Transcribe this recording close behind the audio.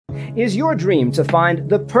Is your dream to find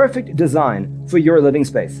the perfect design for your living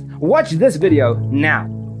space? Watch this video now.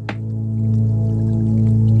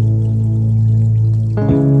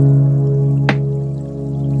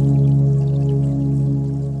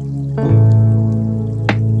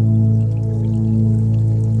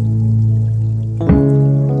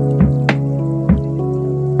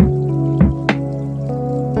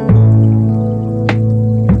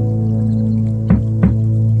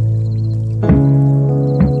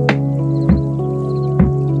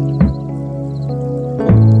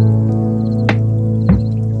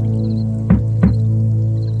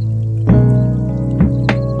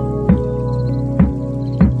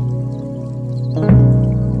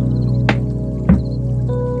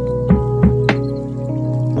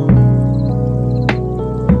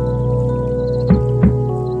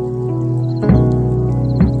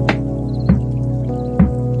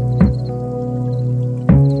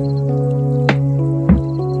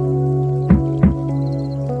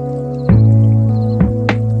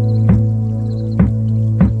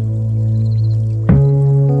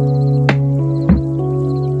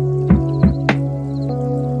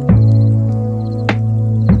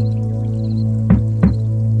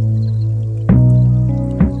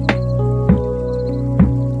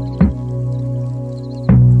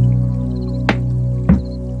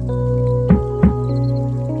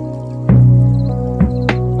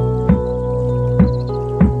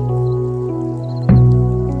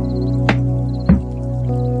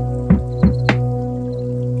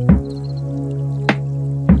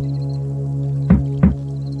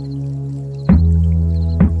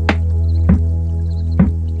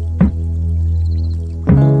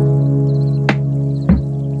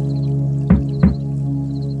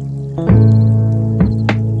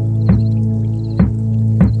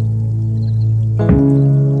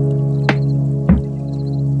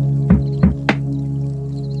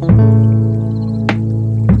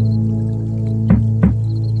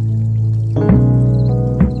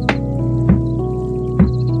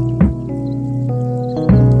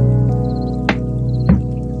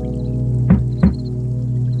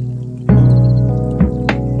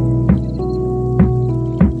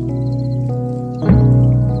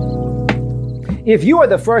 If you are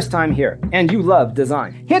the first time here and you love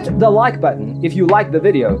design, hit the like button if you like the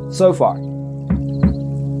video so far.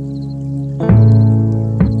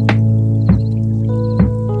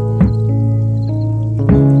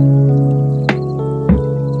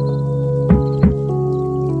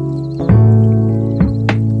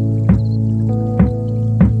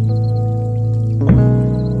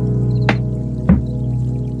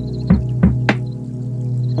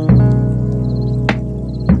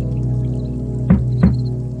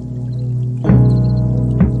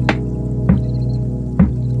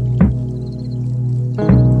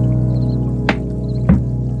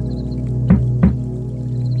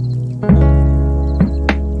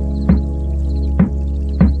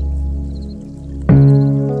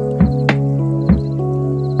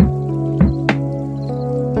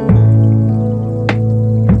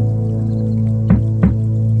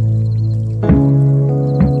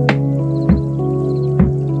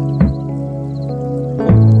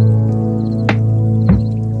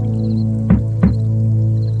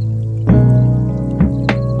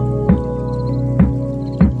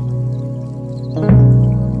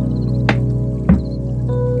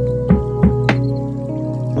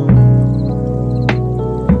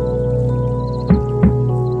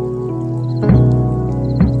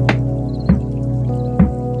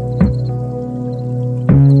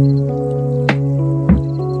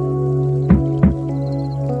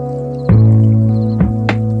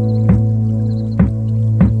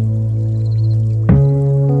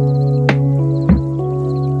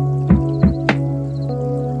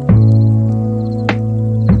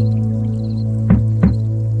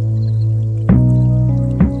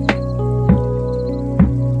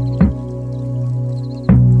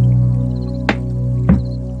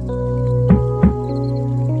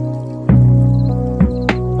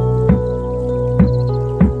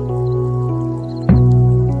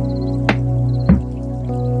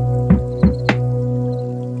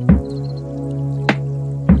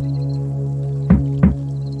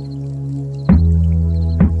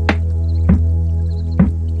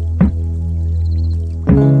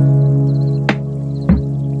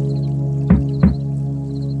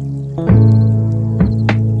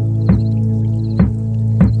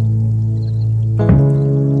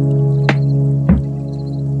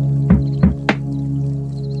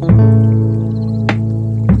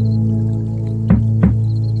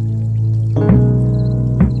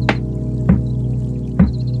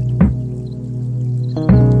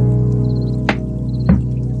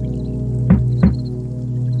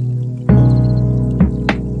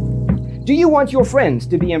 Do you want your friends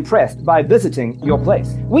to be impressed by visiting your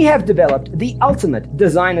place? We have developed the ultimate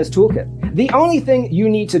designer's toolkit. The only thing you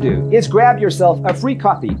need to do is grab yourself a free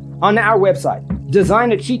copy on our website,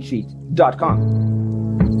 designercheatsheet.com.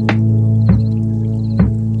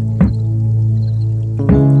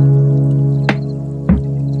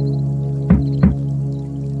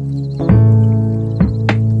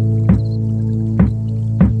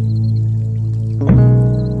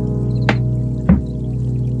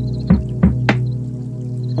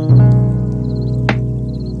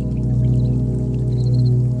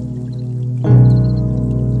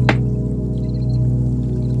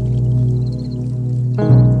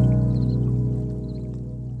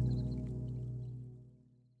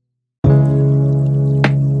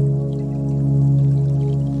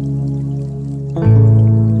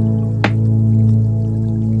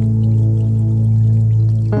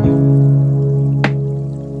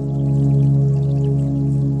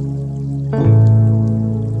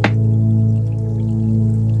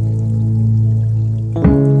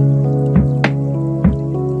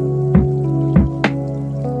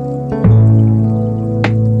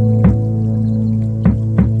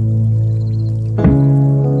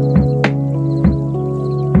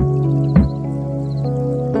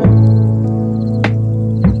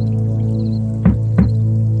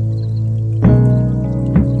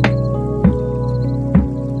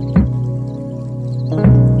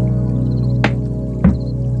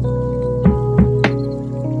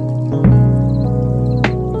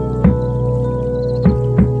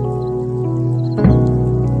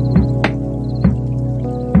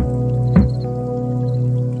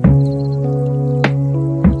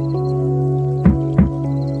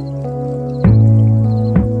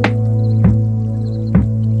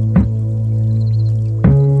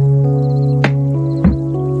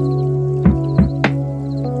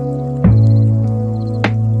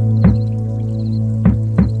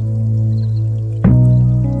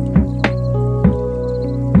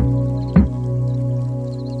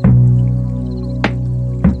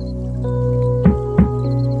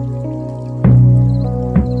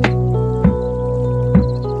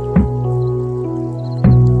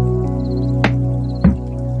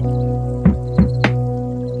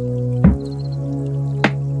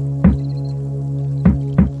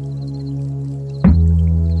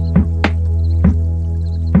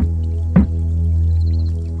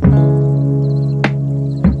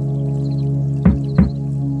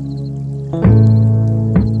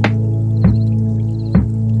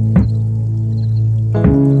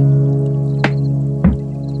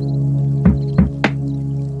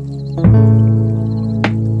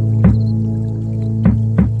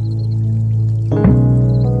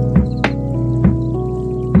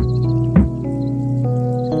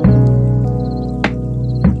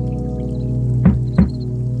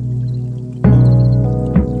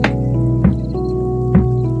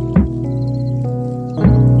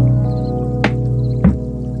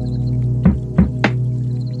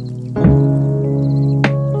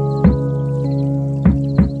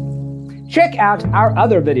 Check out our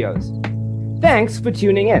other videos. Thanks for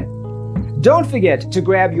tuning in. Don't forget to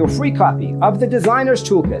grab your free copy of the Designer's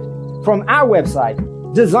Toolkit from our website,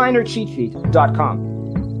 designercheatsheet.com.